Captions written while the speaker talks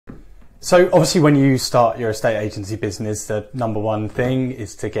So obviously when you start your estate agency business, the number one thing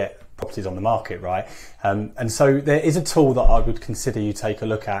is to get properties on the market, right? And so there is a tool that I would consider you take a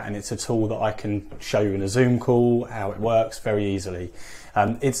look at, and it's a tool that I can show you in a Zoom call, how it works very easily.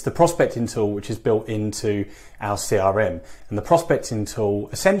 It's the prospecting tool, which is built into our CRM, and the prospecting tool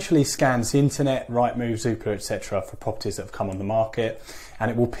essentially scans the internet, Rightmove, Zoopla, etc. for properties that have come on the market, and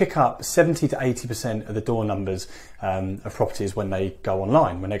it will pick up 70 to 80% of the door numbers of properties when they go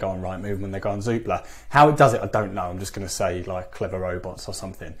online, when they go on Rightmove, when they go on Zoopla. How it does it, I don't know. I'm just going to say like clever robots or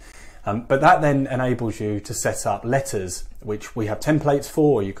something. But that then enables you to set up letters, which we have templates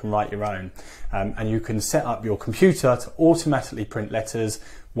for, or you can write your own. And you can set up your computer to automatically print letters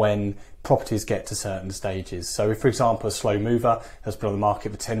when properties get to certain stages. So if, for example, a slow mover has been on the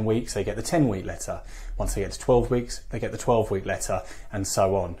market for 10 weeks, they get the 10-week letter. Once they get to 12 weeks, they get the 12-week letter, and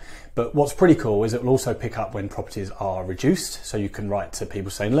so on. But what's pretty cool is it will also pick up when properties are reduced. So you can write to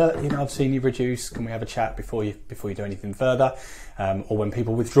people saying, look, you know, I've seen you reduce, can we have a chat before you do anything further? Or when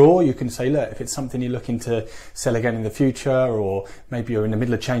people withdraw, you can say, look, if it's something you're looking to sell again in the future, or maybe you're in the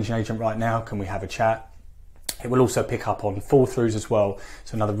middle of changing agent right now, can we have a chat? It will also pick up on fall throughs as well.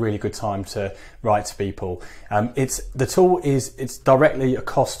 So another really good time to write to people. The tool is directly a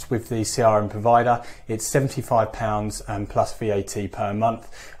cost with the CRM provider. It's £75 plus VAT per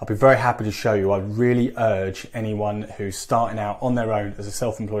month. I'll be very happy to show you. I really urge anyone who's starting out on their own as a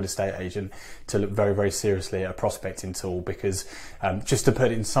self-employed estate agent to look very, very seriously at a prospecting tool, because just to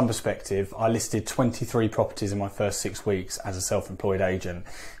put it in some perspective, I listed 23 properties in my first 6 weeks as a self-employed agent.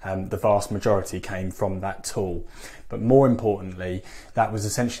 The vast majority came from that tool. But more importantly, that was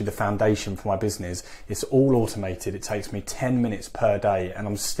essentially the foundation for my business. It's all automated. It takes me 10 minutes per day, and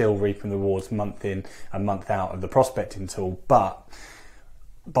I'm still reaping the rewards month in and month out of the prospecting tool. But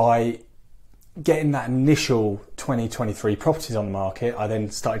by getting that initial 23 properties on the market, I then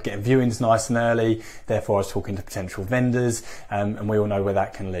started getting viewings nice and early. Therefore, I was talking to potential vendors, and we all know where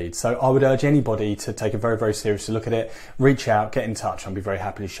that can lead. So I would urge anybody to take a very, very serious look at it, reach out, get in touch. I'll be very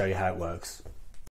happy to show you how it works.